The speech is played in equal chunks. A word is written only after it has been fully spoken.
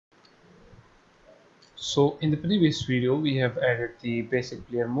So in the previous video we have added the basic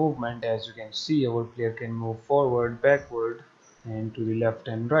player movement. As you can see, our player can move forward, backward and to the left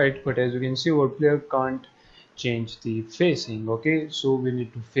and right, but as you can see our player can't change the facing. Okay, so we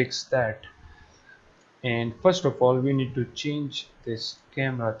need to fix that. And first of all we need to change this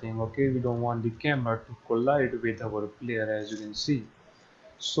camera thing. Okay, we don't want the camera to collide with our player, as you can see.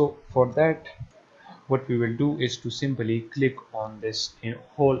 So for that, what we will do is to simply click on this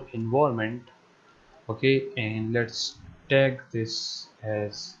whole environment. Okay, and let's tag this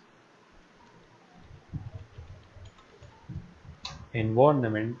as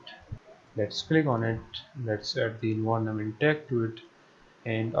environment. Let's click on it. Let's add the environment tag to it,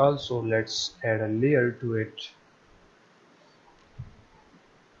 and also let's add a layer to it.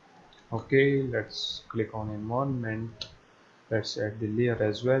 Okay, let's click on environment. Let's add the layer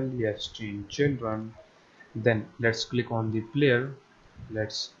as well. Yes, change children. Then let's click on the player.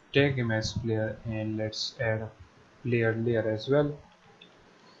 Let's tag him as player and let's add a player layer as well.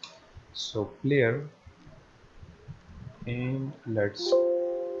 So player, and let's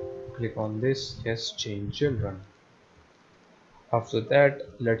click on this. Yes, change children. After that,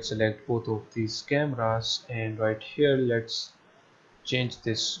 let's select both of these cameras, and right here let's change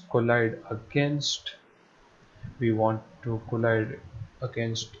this collide against. We want to collide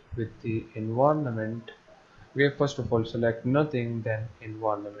against with the environment. Okay, first of all select nothing, then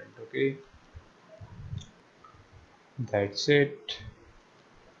environment. Okay, that's it.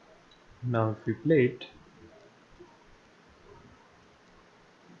 Now if we play it,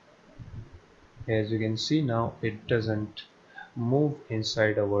 as you can see, now it doesn't move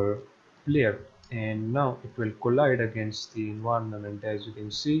inside our player, and now it will collide against the environment. As you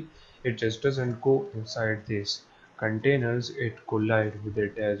can see, it just doesn't go inside these containers, it collide with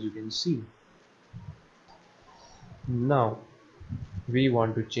it, as you can see. Now we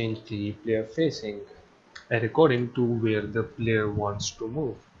want to change the player facing according to where the player wants to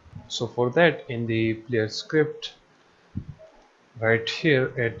move. So for that, in the player script right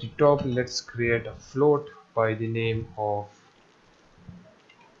here at the top, let's create a float by the name of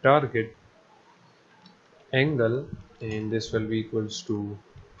target angle, and this will be equals to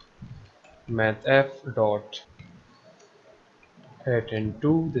mathf dot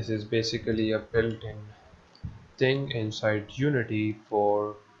at2. This is basically a built-in thing inside Unity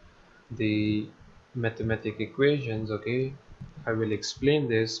for the mathematic equations. Okay, I will explain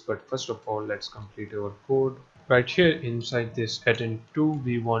this, but first of all let's complete our code. Right here inside this at2,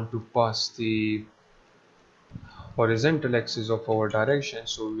 we want to pass the horizontal axis of our direction,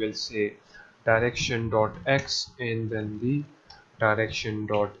 so we will say direction dot x and then the direction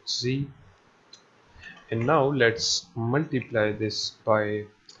dot z. And now let's multiply this by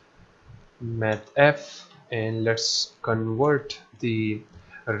mathf, and let's convert the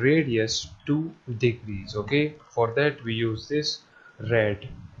radius to degrees. Okay, for that we use this rad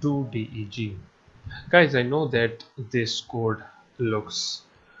 2deg. Guys, I know that this code looks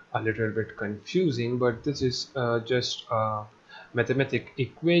a little bit confusing, but this is just a mathematic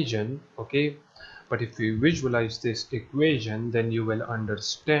equation. Okay, but if you visualize this equation, then you will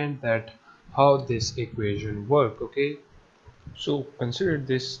understand that how this equation work. Okay, so consider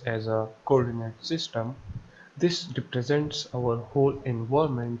this as a coordinate system. This represents our whole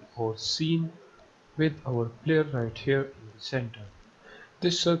environment or scene with our player right here in the center.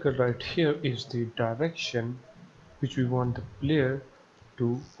 This circle right here is the direction which we want the player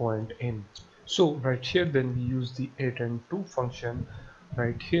to point in. So right here, then we use the at2 function.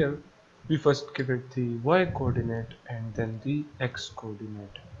 Right here we first give it the y coordinate and then the x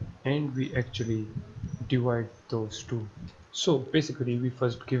coordinate, and we actually divide those two. So basically we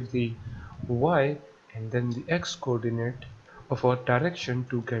first give the y and then the x coordinate of our direction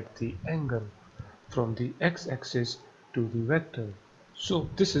to get the angle from the x-axis to the vector. So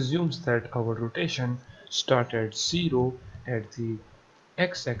this assumes that our rotation start at 0 at the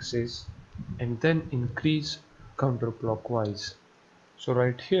x-axis and then increase counterclockwise. So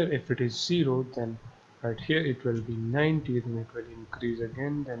right here, if it is 0, then right here it will be 90, then it will increase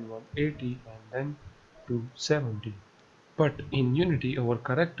again, then 180 and then 270. But in Unity our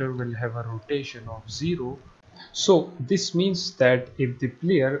character will have a rotation of 0. So this means that if the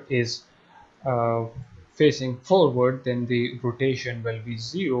player is uh, facing forward, then the rotation will be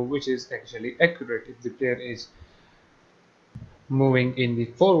 0, which is actually accurate. If the player is moving in the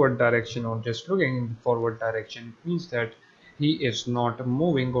forward direction or just looking in the forward direction, it means that he is not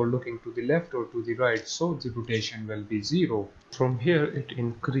moving or looking to the left or to the right, so the rotation will be 0. From here it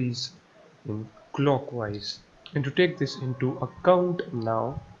increases in clockwise. And to take this into account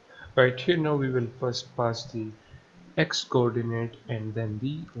now, right here now we will first pass the x coordinate and then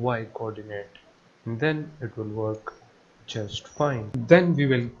the y coordinate. then it will work just fine. Then we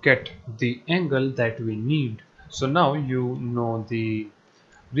will get the angle that we need. So now you know the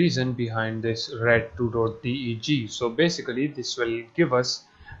reason behind this red 2.deg. So basically this will give us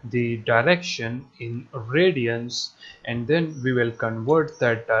the direction in radians, and then we will convert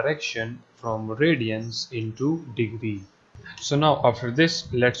that direction from radians into degree. So now after this,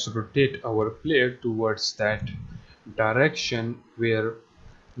 let's rotate our player towards that direction where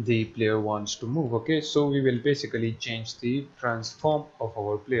the player wants to move. Okay, so we will basically change the transform of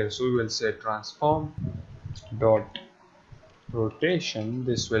our player. So we will say transform dot rotation.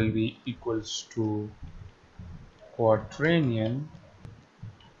 This will be equals to quaternion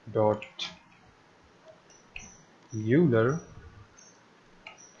dot Euler.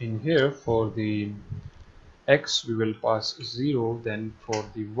 In here for the x we will pass 0, then for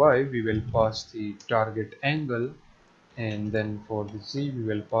the y we will pass the target angle, and then for the z we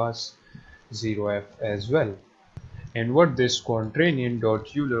will pass 0f as well. And what this quaternion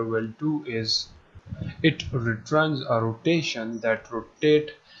dot Euler will do is it returns a rotation that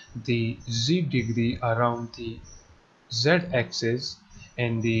rotate the z degree around the z-axis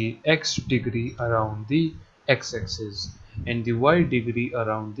and the x degree around the x-axis and the y degree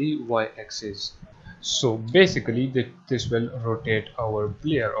around the y-axis. So basically this will rotate our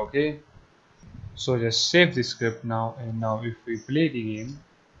player. Okay, so just save the script now, and now if we play the game,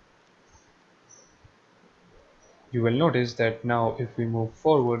 you will notice that now if we move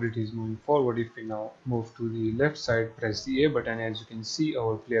forward, it is moving forward. If we now move to the left side, press the A button, as you can see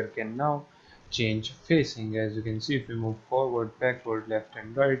our player can now change facing. As you can see, if we move forward, backward, left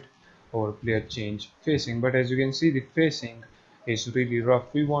and right, our player change facing. But as you can see, the facing is really rough.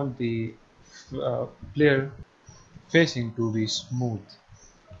 We want the uh, player facing to be smooth.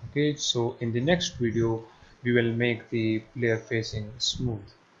 Okay, so in the next video we will make the player facing smooth.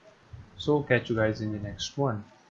 So catch you guys in the next one.